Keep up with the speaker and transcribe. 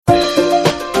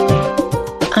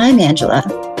I'm Angela,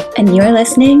 and you're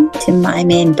listening to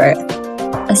MyMaine Birth,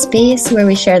 a space where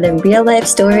we share the real-life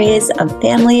stories of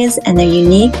families and their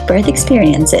unique birth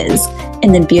experiences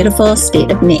in the beautiful state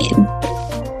of Maine.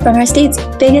 From our state's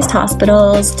biggest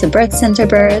hospitals to birth center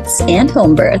births and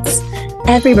home births,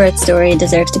 every birth story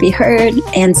deserves to be heard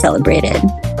and celebrated.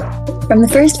 From the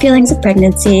first feelings of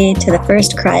pregnancy to the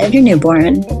first cry of your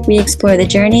newborn, we explore the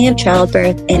journey of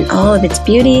childbirth in all of its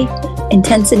beauty,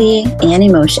 intensity, and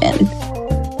emotion.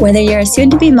 Whether you're a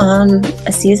soon-to-be mom,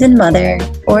 a seasoned mother,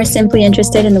 or simply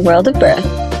interested in the world of birth,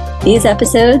 these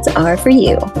episodes are for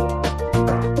you.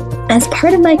 As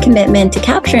part of my commitment to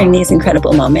capturing these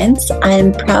incredible moments, I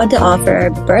am proud to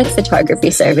offer birth photography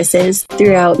services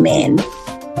throughout Maine.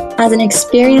 As an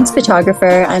experienced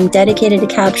photographer, I'm dedicated to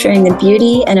capturing the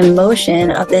beauty and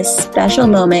emotion of this special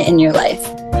moment in your life.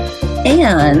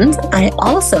 And I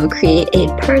also create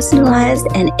a personalized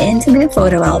and intimate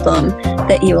photo album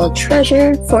that you will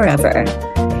treasure forever.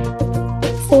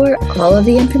 For all of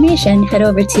the information, head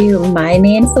over to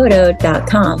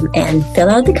mymainephoto.com and fill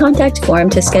out the contact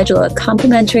form to schedule a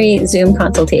complimentary Zoom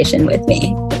consultation with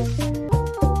me.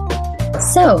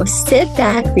 So sit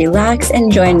back, relax,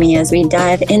 and join me as we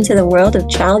dive into the world of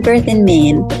childbirth in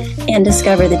Maine and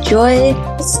discover the joy,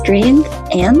 strength,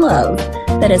 and love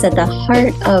that is at the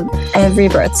heart of every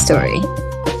birth story.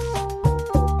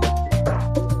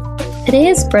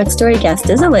 Today's birth story guest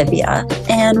is Olivia,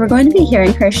 and we're going to be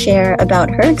hearing her share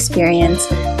about her experience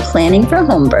planning for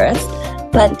home birth,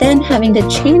 but then having to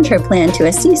change her plan to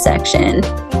a C-section,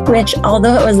 which,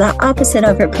 although it was the opposite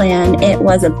of her plan, it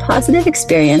was a positive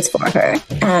experience for her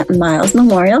at Miles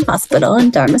Memorial Hospital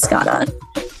in Damariscotta.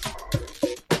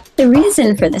 The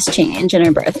reason for this change in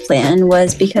her birth plan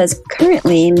was because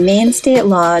currently Maine state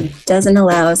law doesn't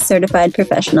allow certified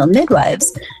professional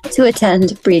midwives to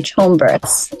attend breech home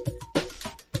births.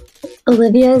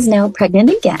 Olivia is now pregnant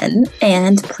again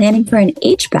and planning for an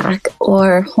HBAC,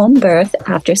 or home birth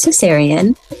after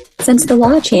cesarean, since the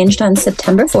law changed on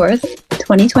September 4th,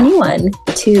 2021,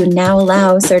 to now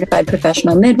allow certified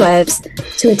professional midwives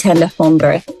to attend a home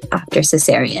birth after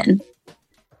cesarean.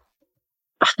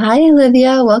 Hi,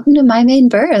 Olivia. Welcome to MyMaine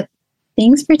Birth.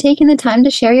 Thanks for taking the time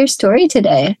to share your story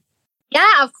today.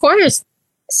 Yeah, of course.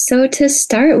 So to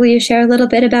start, will you share a little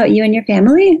bit about you and your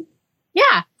family?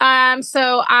 Yeah.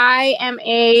 So I am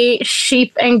a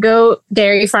sheep and goat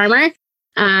dairy farmer.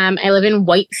 I live in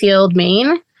Whitefield,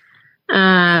 Maine.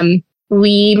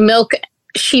 We milk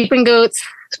sheep and goats.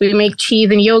 We make cheese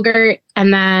and yogurt.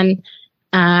 And then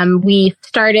we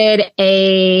started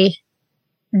a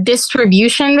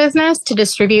distribution business to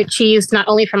distribute cheese, not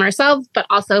only from ourselves, but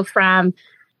also from,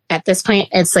 at this point,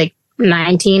 it's like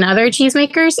 19 other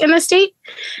cheesemakers in the state.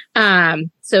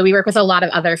 So we work with a lot of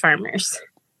other farmers.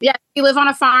 Yeah, we live on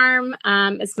a farm.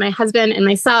 It's my husband and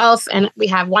myself, and we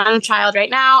have one child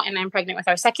right now, and I'm pregnant with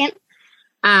our second.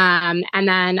 And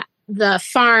then the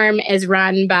farm is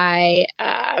run by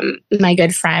my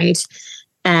good friend,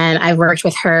 and I've worked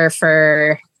with her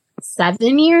for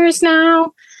 7 years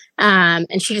now.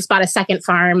 And she just bought a second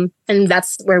farm, and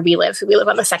that's where we live. We live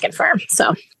on the second farm.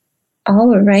 So,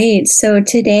 all right. So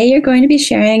today you're going to be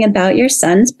sharing about your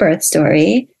son's birth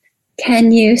story.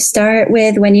 Can you start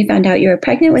with when you found out you were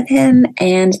pregnant with him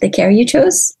and the care you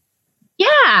chose?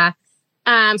 Yeah.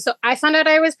 So I found out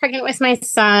I was pregnant with my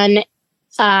son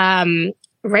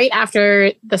right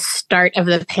after the start of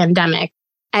the pandemic.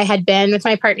 I had been with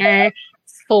my partner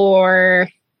for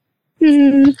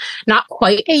not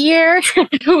quite a year.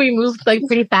 We moved like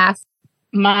pretty fast.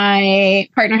 My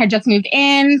partner had just moved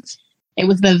in. It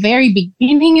was the very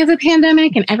beginning of the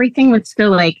pandemic and everything was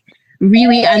still like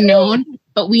really unknown.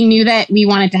 But we knew that we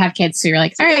wanted to have kids. So we were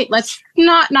like, all right, let's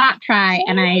not try.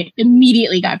 And I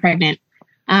immediately got pregnant.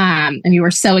 And we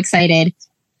were so excited.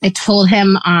 I told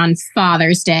him on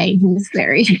Father's Day. He was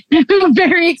very,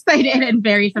 very excited and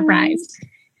very surprised.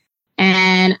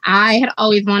 And I had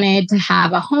always wanted to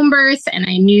have a home birth. And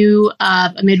I knew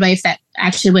of a midwife that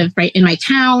actually lived right in my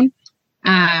town.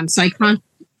 So I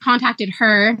contacted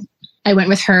her. I went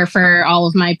with her for all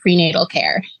of my prenatal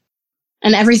care.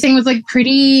 And everything was like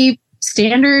pretty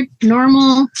standard,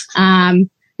 normal.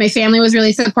 My family was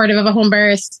really supportive of a home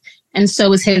birth, and so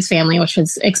was his family, which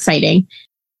was exciting.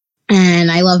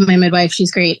 And I love my midwife.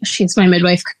 She's great. She's my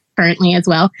midwife currently as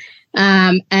well.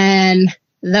 And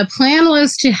the plan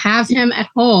was to have him at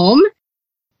home.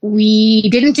 We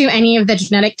didn't do any of the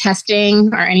genetic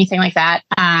testing or anything like that.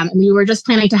 We were just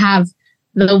planning to have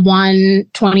the 1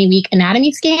 20-week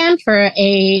anatomy scan for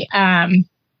a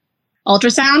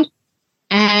ultrasound.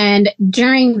 And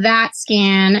during that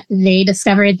scan, they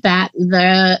discovered that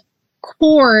the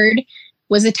cord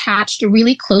was attached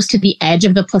really close to the edge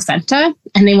of the placenta,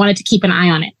 and they wanted to keep an eye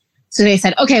on it. So they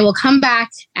said, okay, we'll come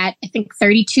back at, I think,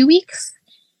 32 weeks,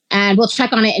 and we'll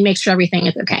check on it and make sure everything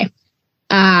is okay.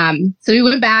 So we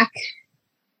went back.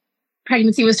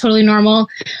 Pregnancy was totally normal.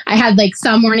 I had like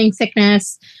some morning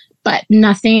sickness, but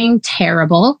nothing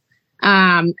terrible.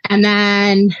 And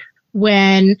then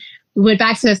when we went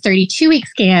back to the 32-week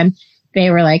scan, they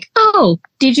were like, oh,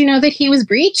 did you know that he was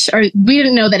breech? Or we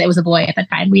didn't know that it was a boy at the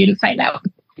time. We didn't find out.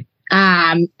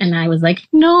 And I was like,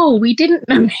 no, we didn't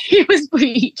know he was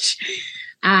breech.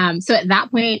 So at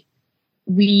that point,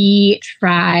 we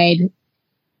tried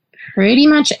pretty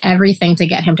much everything to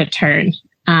get him to turn.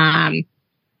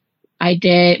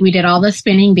 We did all the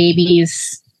spinning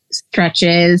babies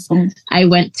stretches. I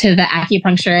went to the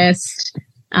acupuncturist.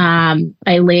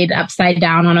 I laid upside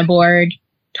down on a board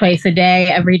twice a day,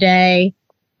 every day.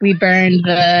 We burned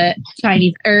the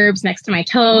Chinese herbs next to my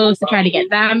toes to try to get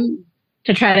them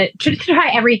to try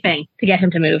everything to get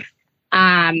him to move.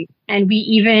 And we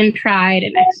even tried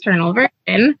an external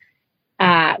version,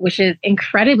 which is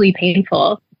incredibly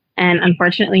painful and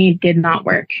unfortunately did not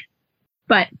work.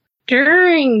 But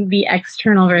during the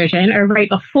external version, or right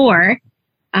before,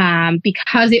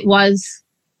 because it was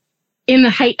in the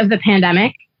height of the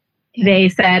pandemic, they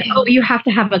said, oh, you have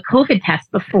to have a COVID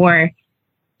test before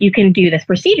you can do this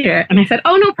procedure. And I said,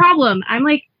 oh, no problem. I'm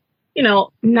like,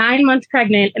 9 months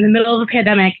pregnant in the middle of a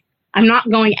pandemic. I'm not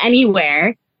going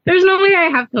anywhere. There's no way I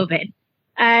have COVID.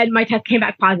 And my test came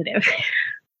back positive.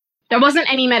 There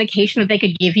wasn't any medication that they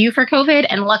could give you for COVID.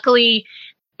 And luckily,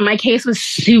 my case was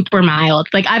super mild.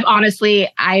 Like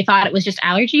I thought it was just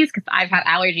allergies because I've had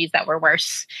allergies that were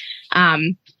worse.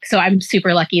 So I'm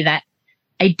super lucky that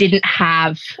I didn't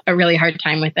have a really hard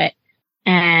time with it.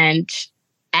 And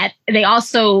they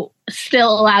also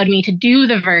still allowed me to do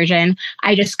the version.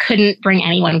 I just couldn't bring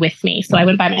anyone with me. So I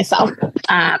went by myself.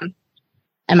 And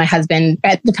my husband,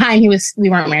 at the time we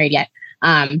weren't married yet.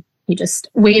 He just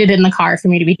waited in the car for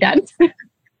me to be done.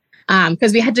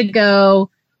 Because we had to go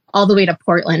all the way to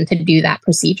Portland to do that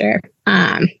procedure,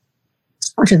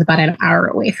 which is about an hour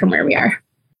away from where we are.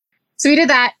 So we did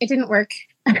that. It didn't work.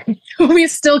 We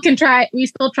still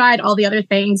tried all the other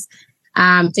things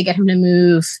to get him to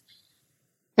move.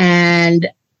 And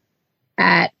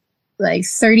at like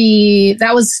 30,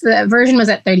 the version was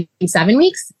at 37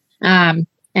 weeks.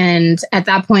 And at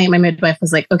that point, my midwife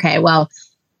was like, okay, well,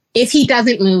 if he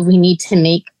doesn't move, we need to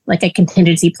make like a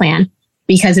contingency plan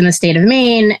because in the state of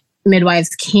Maine, midwives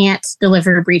can't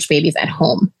deliver breech babies at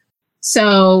home.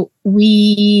 So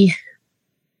we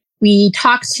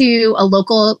talked to a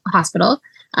local hospital,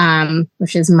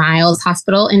 which is Miles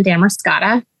Hospital in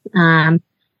Damariscotta. And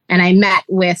I met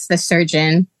with the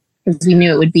surgeon because we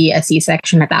knew it would be a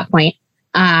C-section at that point.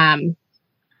 And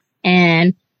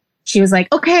she was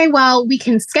like, okay, well, we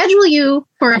can schedule you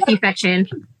for a C-section.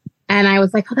 And I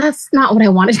was like, oh, that's not what I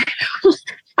wanted to do.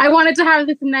 I wanted to have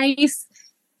this nice,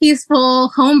 peaceful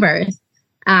home birth.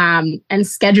 And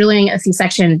scheduling a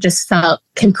C-section just felt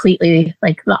completely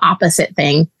like the opposite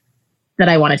thing that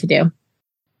I wanted to do.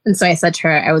 And so I said to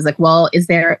her, I was like, well,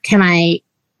 can I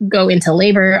go into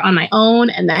labor on my own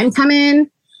and then come in?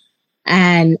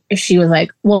 And she was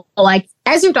like, well, like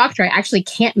as your doctor, I actually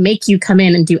can't make you come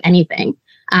in and do anything.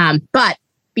 But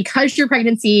because your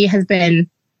pregnancy has been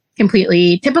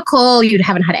completely typical, you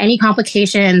haven't had any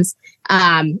complications,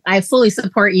 I fully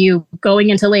support you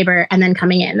going into labor and then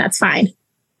coming in. That's fine.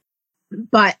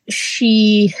 But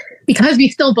because we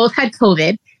still both had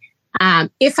COVID,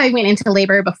 if I went into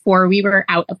labor before we were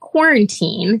out of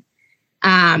quarantine,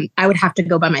 I would have to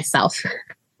go by myself,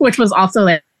 which was also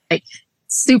like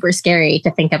super scary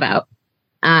to think about.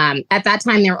 At that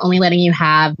time, they were only letting you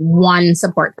have one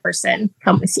support person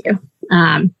come with you.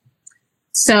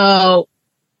 So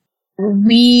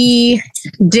we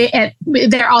did,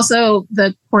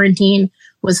 the quarantine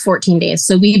was 14 days.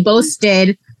 So we both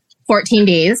did 14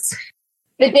 days.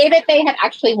 The day that they had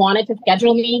actually wanted to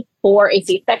schedule me for a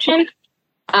C-section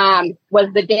was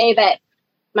the day that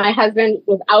my husband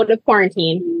was out of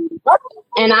quarantine.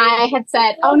 And I had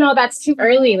said, oh no, that's too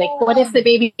early. Like, what if the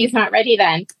baby's not ready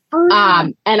then?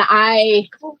 And I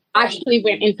actually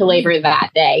went into labor that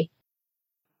day.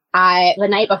 The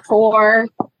night before,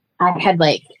 I had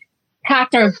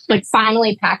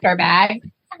finally packed our bag.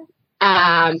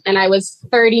 And I was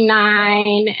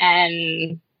 39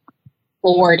 and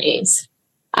 4 days.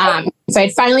 So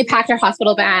I'd finally packed our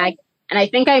hospital bag. And I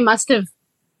think I must have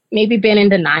maybe been in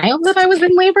denial that I was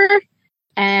in labor.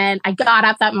 And I got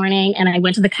up that morning and I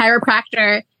went to the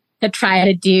chiropractor to try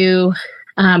to do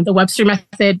the Webster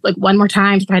method one more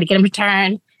time to try to get him to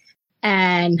turn.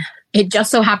 And it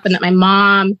just so happened that my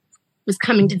mom was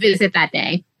coming to visit that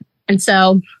day. And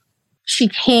so she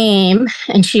came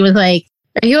and she was like,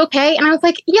 "Are you okay?" And I was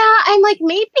like, "Yeah, I'm like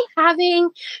maybe having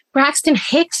Braxton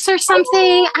Hicks or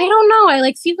something. I don't know. I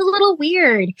like feel a little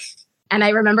weird." And I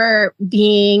remember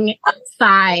being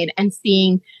outside and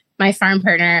seeing my farm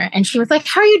partner, and she was like,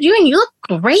 "How are you doing? You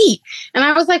look great." And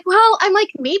I was like, "Well, I'm like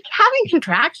maybe having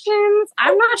contractions.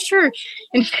 I'm not sure."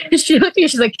 And she looked at me,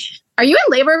 she's like, "Are you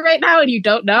in labor right now and you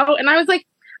don't know?" And I was like,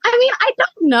 "I mean, I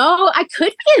don't know. I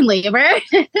could be in labor."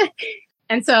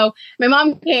 And so my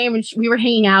mom came and we were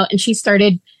hanging out, and she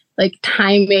started like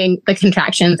timing the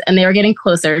contractions, and they were getting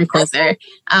closer and closer.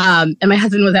 And my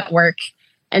husband was at work.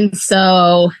 And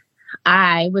so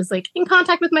I was like in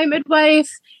contact with my midwife,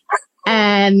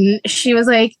 and she was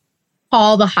like,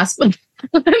 "Call the hospital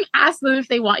and ask them if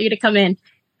they want you to come in."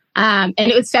 And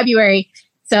it was February.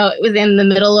 So it was in the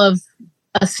middle of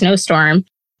a snowstorm.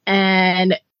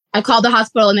 And I called the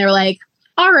hospital and they were like,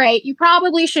 "All right, you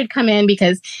probably should come in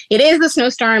because it is the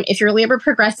snowstorm. If your labor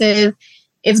progresses,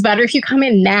 it's better if you come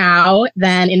in now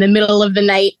than in the middle of the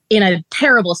night in a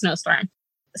terrible snowstorm."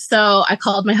 So I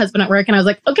called my husband at work and I was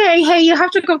like, "Okay, hey, you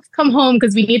have to come home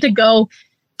because we need to go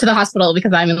to the hospital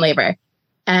because I'm in labor."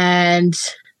 And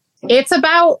it's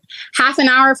about half an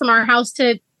hour from our house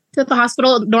to the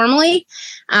hospital normally.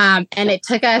 And it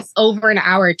took us over an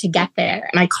hour to get there.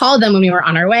 And I called them when we were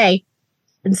on our way.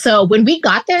 And so when we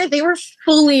got there, they were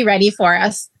fully ready for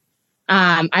us.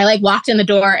 I like walked in the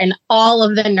door and all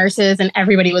of the nurses and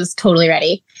everybody was totally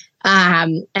ready.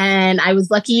 And I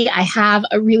was lucky. I have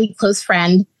a really close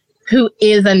friend who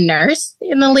is a nurse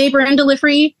in the labor and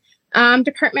delivery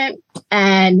department.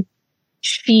 And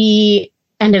she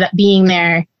ended up being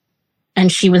there. And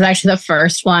she was actually the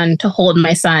first one to hold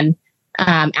my son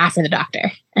after the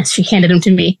doctor. And she handed him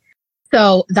to me.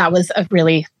 So that was a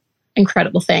really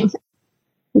incredible thing.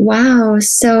 Wow.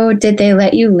 So did they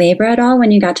let you labor at all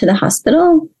when you got to the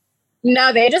hospital?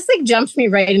 No, they just like jumped me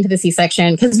right into the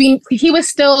C-section because he was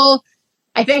still,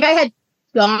 I think I had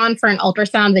gone for an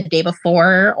ultrasound the day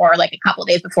before or like a couple of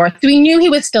days before. So we knew he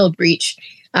was still breech.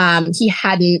 He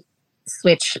hadn't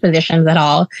switched positions at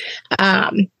all.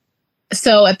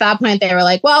 So at that point they were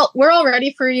like, "Well, we're all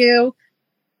ready for you.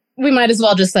 We might as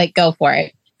well just like go for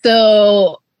it."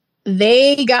 So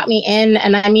they got me in,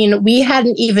 and I mean, we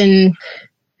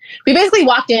basically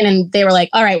walked in and they were like,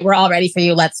 "All right, we're all ready for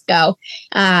you. Let's go."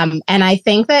 And I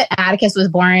think that Atticus was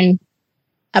born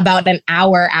about an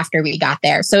hour after we got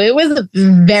there. So it was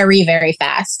very, very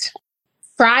fast.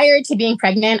 Prior to being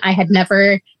pregnant, I had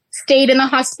never stayed in the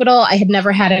hospital. I had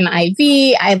never had an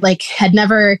IV. I had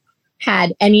never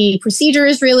had any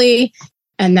procedures really.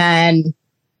 And then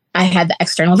I had the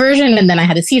external version, and then I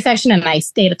had a C-section, and I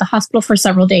stayed at the hospital for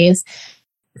several days.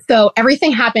 So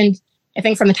everything happened, I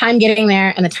think, from the time getting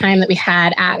there and the time that we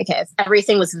had Atticus.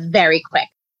 Everything was very quick.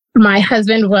 My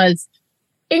husband was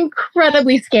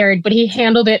incredibly scared, but he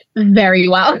handled it very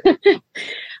well.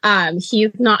 He's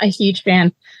not a huge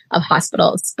fan of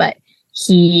hospitals, but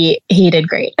he did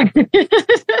great.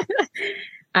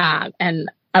 And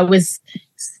I was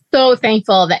so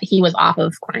thankful that he was off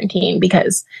of quarantine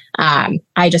because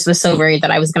I just was so worried that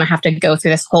I was going to have to go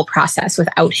through this whole process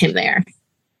without him there.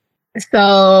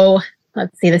 So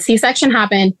let's see, the C-section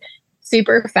happened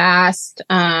super fast.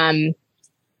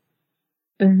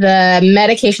 The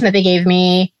medication that they gave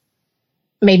me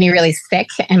made me really sick,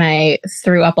 and I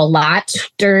threw up a lot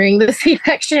during the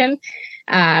C-section.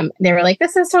 They were like,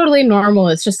 "This is totally normal.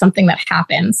 It's just something that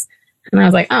happens." And I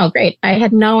was like, "Oh, great. I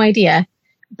had no idea."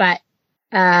 But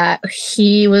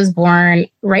he was born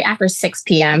right after 6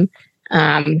 p.m.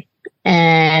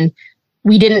 And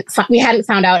we hadn't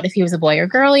found out if he was a boy or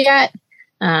girl yet.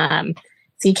 So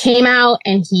he came out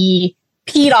and he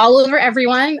peed all over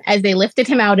everyone as they lifted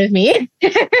him out of me.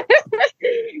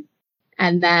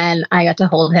 And then I got to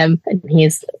hold him, and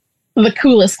he's the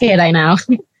coolest kid I know.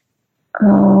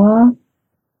 Oh,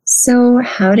 so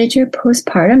how did your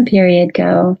postpartum period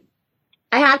go?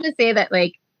 I have to say that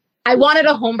I wanted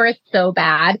a home birth so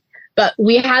bad, but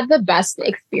we had the best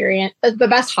experience, the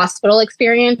best hospital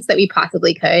experience that we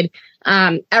possibly could.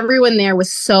 Everyone there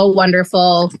was so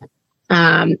wonderful.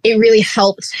 It really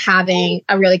helped having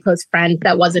a really close friend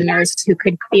that was a nurse who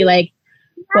could be like,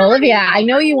 "Well, Olivia, I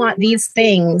know you want these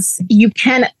things. You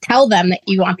can tell them that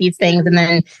you want these things, and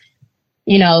then,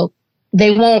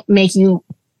 they won't make you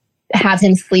have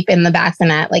him sleep in the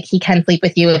bassinet. Like, he can sleep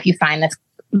with you if you sign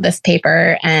this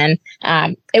paper." And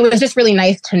it was just really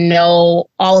nice to know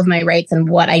all of my rights and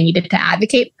what I needed to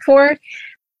advocate for.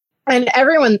 And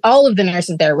all of the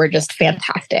nurses there were just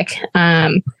fantastic.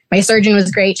 My surgeon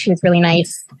was great. She was really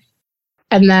nice.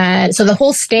 And then, so the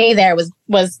whole stay there was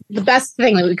the best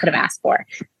thing that we could have asked for.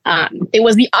 It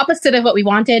was the opposite of what we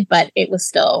wanted, but it was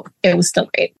still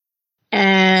great.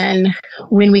 And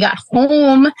when we got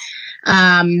home,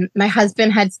 my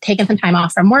husband had taken some time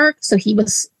off from work, so he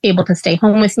was able to stay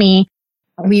home with me.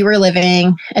 We were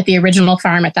living at the original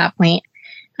farm at that point.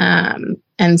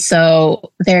 And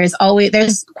so there's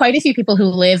quite a few people who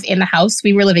live in the house.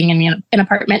 We were living in an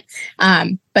apartment,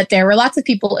 but there were lots of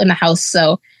people in the house.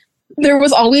 So there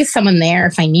was always someone there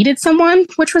if I needed someone,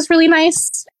 which was really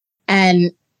nice.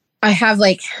 And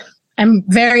I'm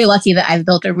very lucky that I've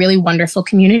built a really wonderful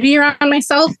community around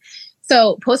myself.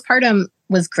 So postpartum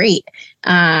was great.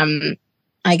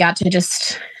 I got to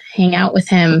just hang out with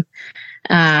him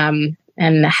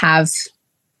and have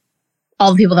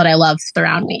all the people that I love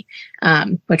surround me,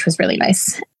 which was really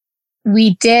nice.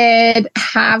 We did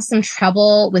have some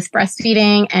trouble with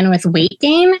breastfeeding and with weight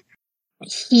gain.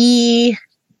 He,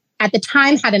 at the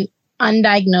time, had an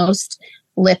undiagnosed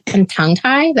lip and tongue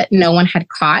tie that no one had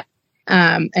caught.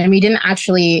 And we didn't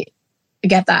actually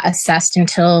get that assessed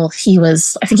until he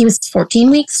was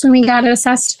 14 weeks when we got it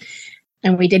assessed.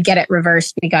 And we did get it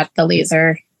reversed. We got the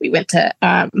laser. We went to,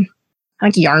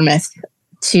 Yarmouth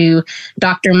to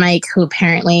Dr. Mike, who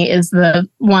apparently is the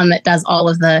one that does all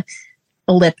of the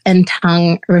lip and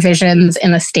tongue revisions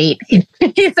in the state.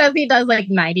 He says he does like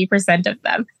 90% of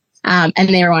them. And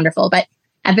they were wonderful. But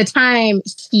at the time,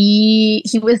 he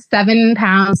was 7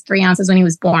 pounds, 3 ounces when he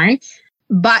was born.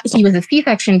 But he was a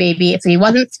C-section baby, so he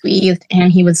wasn't squeezed,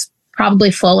 and he was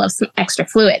probably full of some extra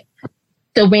fluid.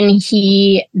 So when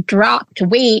he dropped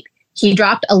weight, he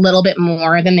dropped a little bit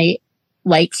more than they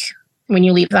like when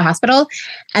you leave the hospital.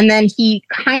 And then he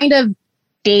kind of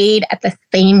stayed at the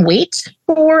same weight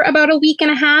for about a week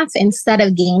and a half instead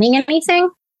of gaining anything.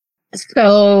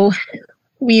 So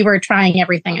we were trying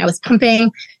everything. I was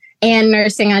pumping and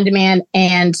nursing on demand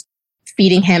and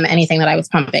feeding him anything that I was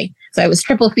pumping. So I was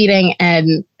triple feeding,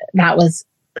 and that was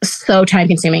so time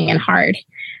consuming and hard.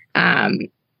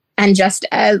 And just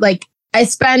as I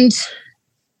spend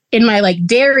in my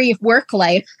dairy work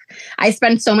life, I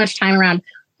spend so much time around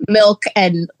milk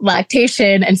and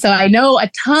lactation. And so I know a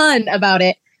ton about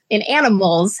it in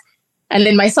animals. And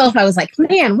in myself, I was like,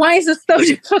 man, why is this so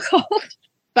difficult?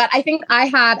 But I think I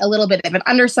had a little bit of an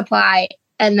undersupply.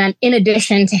 And then in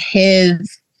addition to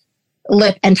his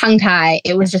lip and tongue tie,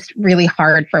 it was just really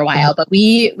hard for a while. But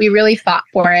we really fought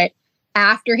for it.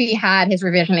 After he had his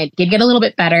revision, it did get a little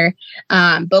bit better.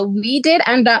 But we did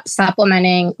end up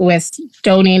supplementing with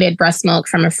donated breast milk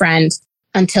from a friend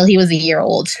until he was a year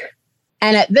old.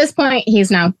 And at this point,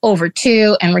 he's now over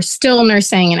 2, and we're still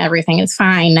nursing and everything is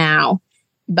fine now.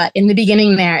 But in the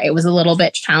beginning there, it was a little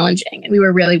bit challenging. And we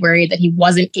were really worried that he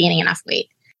wasn't gaining enough weight.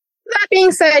 That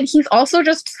being said, he's also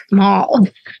just small.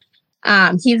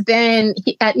 He's in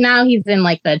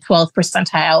like the 12th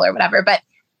percentile or whatever, but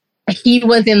he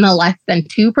was in the less than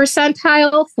 2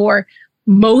 percentile for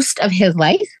most of his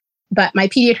life. But my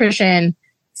pediatrician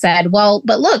said, well,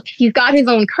 but look, he's got his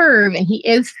own curve and he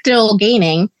is still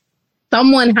gaining.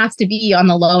 Someone has to be on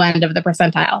the low end of the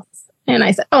percentiles. And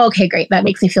I said, oh, okay, great. That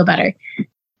makes me feel better.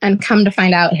 And come to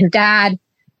find out, his dad,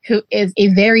 who is a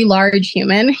very large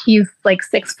human, he's like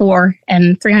 6'4"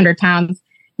 and 300 pounds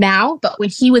now. But when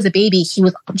he was a baby, he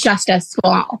was just as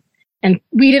small. And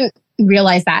we didn't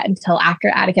realize that until after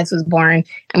Atticus was born.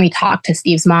 And we talked to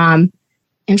Steve's mom.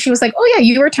 And she was like, oh, yeah,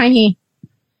 you were tiny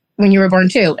when you were born,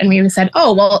 too. And we said,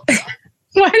 oh, well,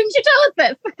 why didn't you tell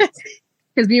us this?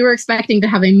 Because we were expecting to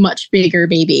have a much bigger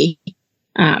baby.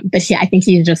 But yeah, I think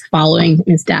he's just following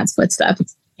his dad's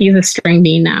footsteps. He's a string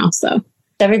bean now. So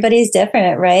everybody's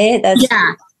different, right?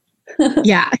 Yeah.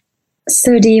 Yeah.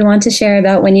 So do you want to share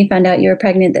about when you found out you were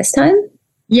pregnant this time?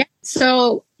 Yeah.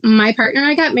 So my partner and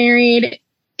I got married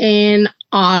in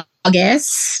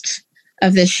August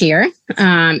of this year.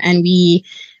 And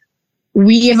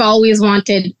we have always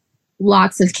wanted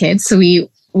lots of kids. So we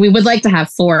would like to have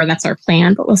 4. That's our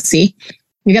plan, but we'll see.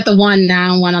 We got the 1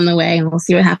 now, 1 on the way, and we'll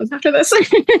see what happens after this.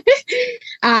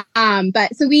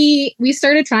 But so we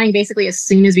started trying basically as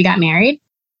soon as we got married,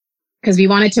 because we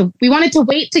wanted to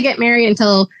wait to get married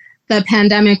until the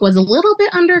pandemic was a little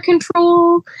bit under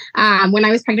control. When I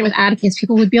was pregnant with Atticus,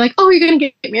 people would be like, "Oh, you're going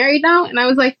to get married now?" And I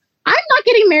was like, "I'm not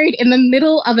getting married in the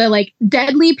middle of a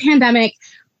deadly pandemic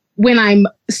when I'm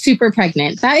super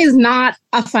pregnant. That is not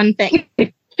a fun thing."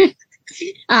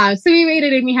 So we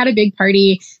waited and we had a big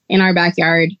party in our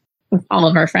backyard with all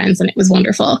of our friends, and it was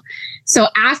wonderful. So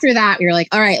after that, we were like,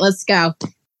 all right, let's go.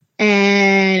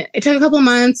 And it took a couple of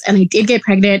months and I did get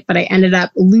pregnant, but I ended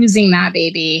up losing that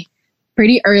baby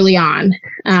pretty early on.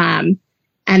 And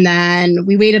then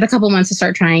we waited a couple months to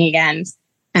start trying again.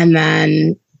 And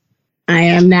then I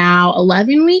am now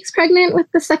 11 weeks pregnant with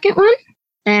the second one.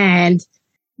 And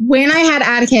when I had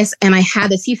Atticus and I had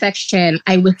the C-section,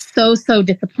 I was so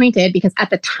disappointed because at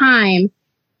the time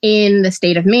in the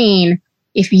state of Maine,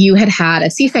 if you had had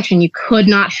a C-section, you could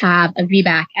not have a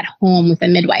VBAC at home with a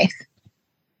midwife.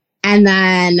 And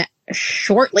then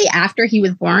shortly after he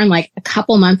was born, like a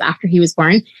couple months after he was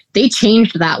born, they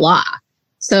changed that law.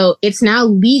 So it's now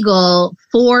legal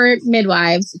for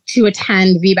midwives to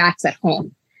attend VBACs at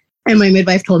home. And my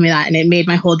midwife told me that, and it made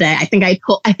my whole day. I think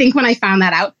when I found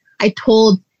that out, I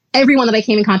told everyone that I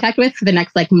came in contact with for the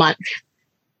next month.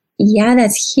 Yeah,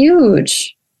 that's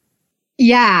huge.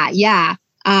 Yeah.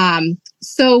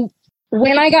 So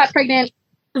when I got pregnant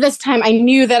this time, I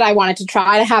knew that I wanted to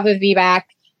try to have a VBAC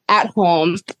at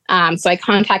home. So I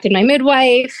contacted my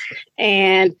midwife,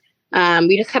 and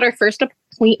we just had our first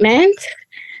appointment.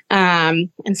 And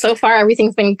so far,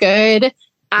 everything's been good.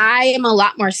 I am a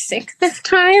lot more sick this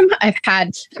time. I've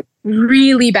had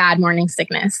really bad morning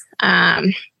sickness.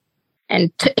 And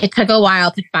it took a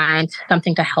while to find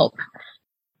something to help.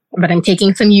 But I'm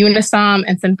taking some Unisom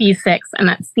and some B6, and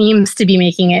that seems to be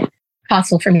making it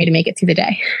possible for me to make it through the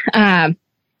day.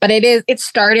 But it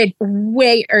started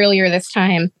way earlier this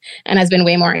time and has been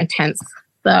way more intense.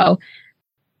 So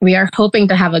we are hoping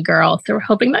to have a girl. So we're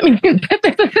hoping that means that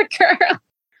there's a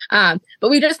girl. But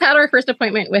we just had our first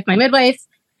appointment with my midwife,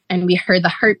 and we heard the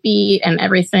heartbeat, and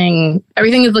everything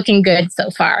is looking good so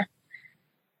far.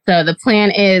 So the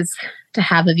plan is to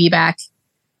have a VBAC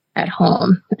at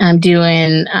home. I'm due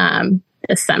in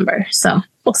December, so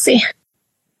we'll see.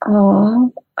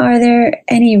 Oh, are there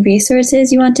any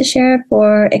resources you want to share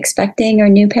for expecting or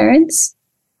new parents?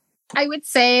 I would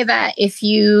say that if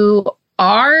you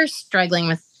are struggling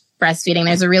with breastfeeding,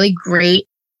 there's a really great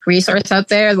resource out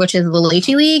there, which is the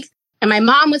Leachy League. And my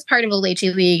mom was part of the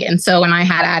Leachy League. And so when I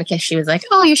had Atticus, she was like,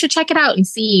 oh, you should check it out and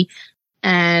see.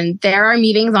 And there are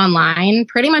meetings online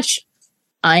pretty much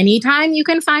anytime you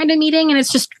can find a meeting, and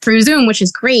it's just through Zoom, which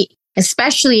is great,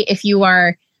 especially if you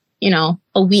are,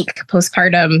 a week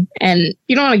postpartum and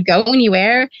you don't want to go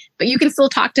anywhere, but you can still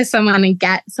talk to someone and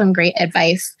get some great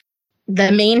advice.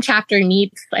 The Maine chapter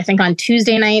meets, I think, on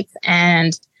Tuesday nights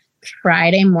and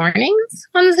Friday mornings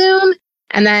on Zoom.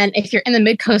 And then if you're in the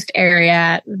Mid-Coast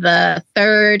area, the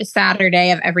third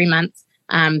Saturday of every month,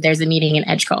 there's a meeting in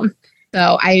Edgecombe.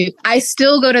 So I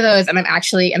still go to those, and I'm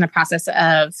actually in the process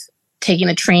of taking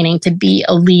the training to be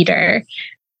a leader.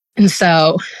 And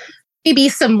so maybe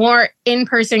some more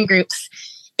in-person groups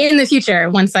in the future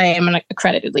once I am an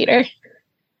accredited leader.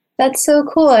 That's so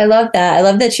cool. I love that. I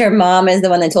love that your mom is the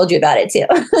one that told you about it too.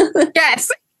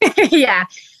 Yes.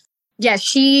 Yeah.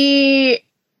 She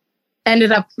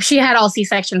had all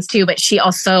C-sections too, but she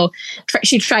also,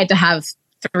 she tried to have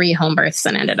 3 home births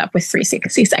and ended up with 3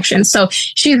 C-sections. So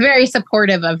she's very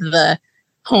supportive of the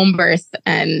home birth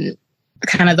and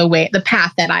kind of the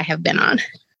path that I have been on.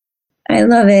 I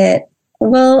love it.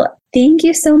 Well, thank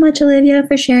you so much, Olivia,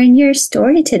 for sharing your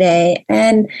story today.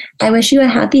 And I wish you a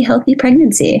happy, healthy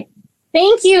pregnancy.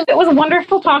 Thank you. It was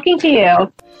wonderful talking to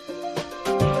you.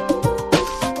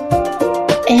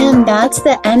 And that's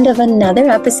the end of another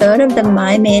episode of the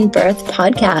MyMaine Birth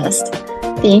podcast.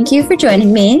 Thank you for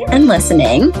joining me and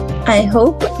listening. I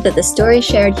hope that the stories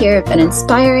shared here have been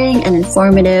inspiring and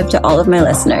informative to all of my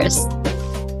listeners.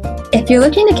 If you're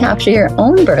looking to capture your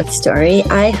own birth story,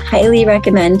 I highly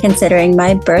recommend considering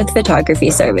my birth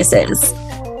photography services.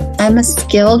 I'm a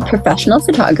skilled professional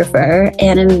photographer,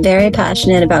 and I'm very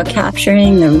passionate about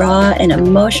capturing the raw and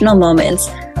emotional moments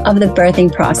of the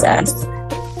birthing process.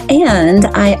 And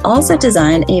I also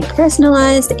design a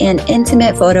personalized and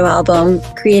intimate photo album,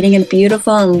 creating a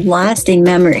beautiful and lasting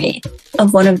memory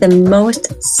of one of the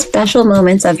most special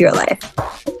moments of your life.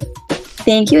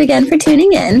 Thank you again for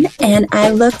tuning in, and I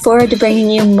look forward to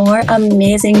bringing you more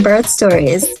amazing birth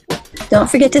stories. Don't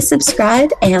forget to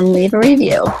subscribe and leave a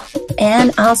review.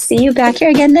 And I'll see you back here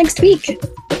again next week.